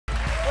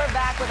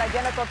with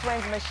identical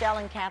twins Michelle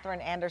and Katherine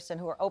Anderson,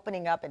 who are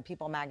opening up in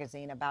People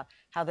magazine about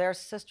how their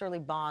sisterly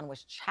bond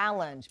was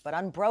challenged but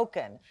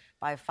unbroken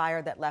by a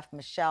fire that left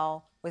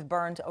Michelle with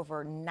burns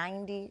over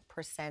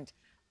 90%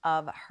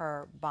 of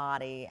her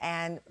body.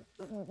 And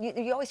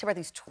you always hear about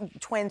these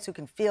twins who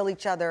can feel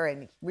each other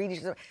and read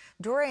each other.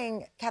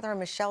 During Katherine and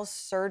Michelle's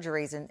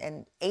surgeries,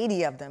 and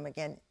 80 of them,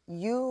 again,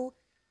 you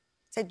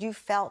said you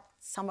felt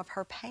some of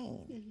her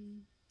pain. Mm-hmm.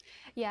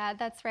 Yeah,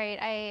 that's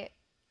right.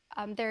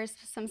 There's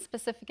some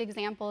specific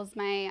examples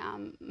my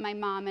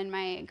mom and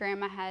my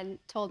grandma had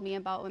told me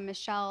about when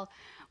Michelle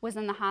was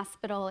in the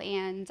hospital,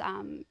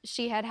 and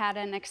she had had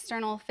an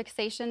external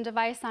fixation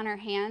device on her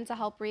hand to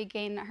help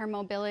regain her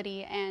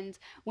mobility. And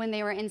when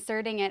they were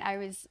inserting it, I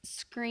was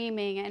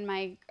screaming in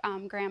my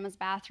grandma's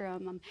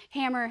bathroom,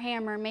 "Hammer,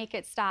 hammer, make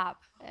it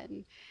stop."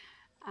 And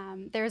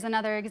there's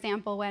another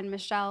example when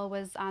Michelle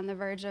was on the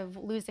verge of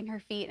losing her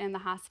feet in the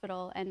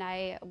hospital, and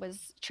I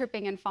was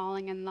tripping and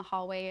falling in the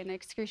hallway in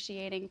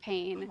excruciating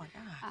pain. Oh my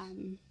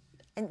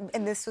gosh.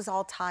 And this was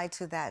all tied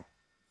to that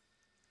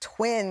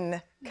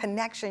twin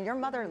connection. Your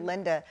mother,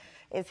 Linda,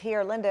 is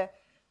here. Linda,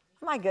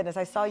 oh my goodness,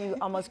 I saw you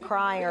almost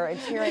crying or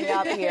tearing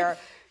up here.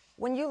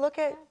 When you look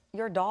at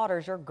your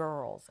daughters, your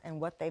girls, and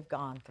what they've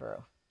gone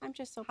through. I'm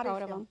just so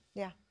proud of them.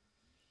 Yeah.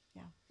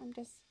 Yeah. I'm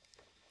just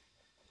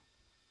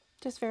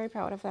very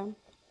proud of them.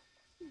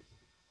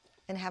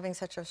 And having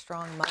such a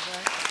strong mother.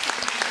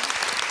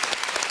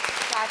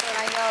 Katherine,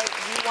 I know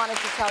you wanted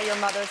to tell your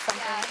mother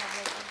something. Yeah.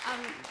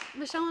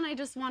 Michelle and I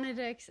just wanted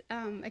to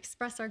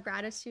express our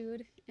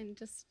gratitude and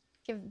just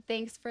give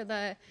thanks for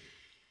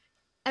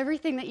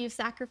everything that you've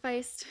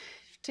sacrificed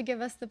to give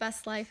us the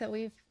best life that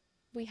we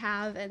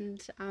have, and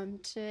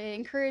to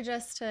encourage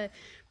us to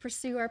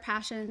pursue our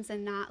passions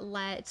and not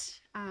let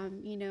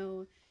you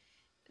know,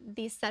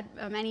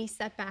 any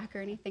setback or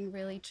anything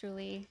really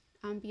truly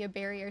be a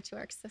barrier to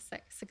our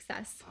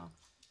success. Oh.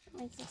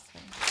 Thank you.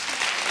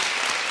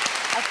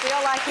 I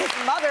feel like it's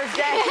Mother's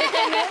Day.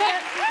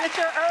 It's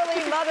your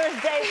early Mother's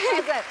Day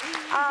present.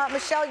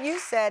 Michelle, you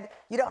said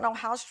you don't know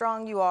how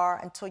strong you are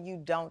until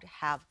you don't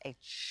have a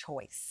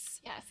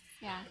choice. Yes,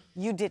 yeah.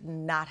 You did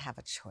not have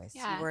a choice.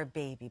 Yeah. You were a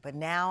baby. But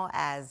now,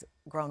 as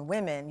grown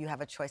women, you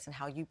have a choice in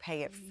how you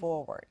pay it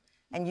forward.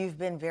 And you've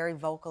been very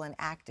vocal and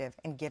active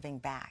in giving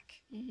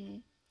back. Mm-hmm.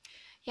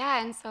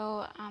 Yeah, and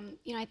so,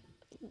 you know,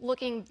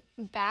 looking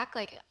back,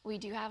 like, we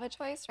do have a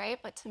choice, right?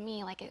 But to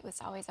me, like, it was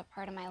always a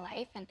part of my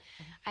life, and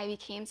I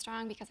became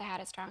strong because I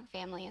had a strong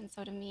family, and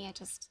so to me,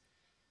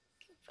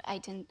 I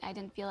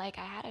didn't feel like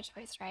I had a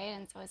choice, right?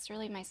 And so it's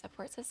really my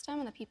support system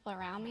and the people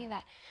around me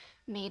that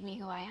made me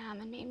who I am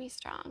and made me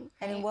strong.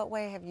 Right? And in what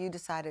way have you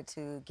decided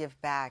to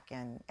give back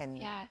and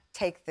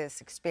take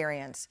this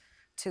experience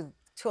to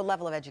a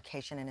level of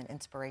education and an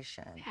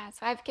inspiration? Yeah,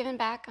 so I've given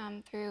back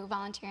through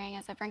volunteering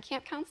as a burn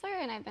camp counselor,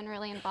 and I've been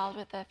really involved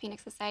with the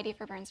Phoenix Society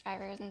for Burn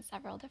Survivors in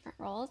several different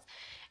roles.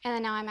 And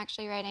then now I'm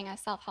actually writing a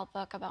self-help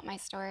book about my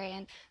story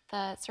and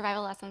the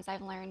survival lessons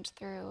I've learned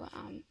through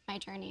my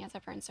journey as a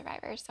burn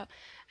survivor. So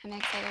I'm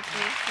excited to be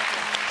here.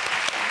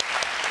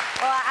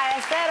 Well,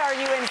 I said, are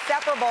you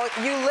inseparable?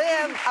 You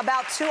live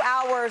about 2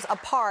 hours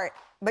apart,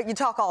 but you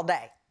talk all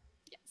day.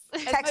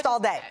 Text all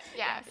day.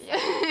 Yeah,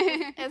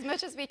 as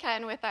much as we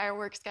can with our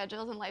work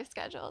schedules and life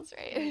schedules,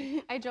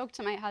 right? I joke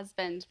to my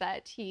husband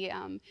that he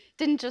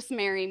didn't just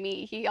marry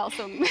me, he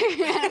also married.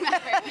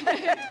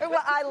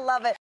 Well, I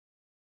love it.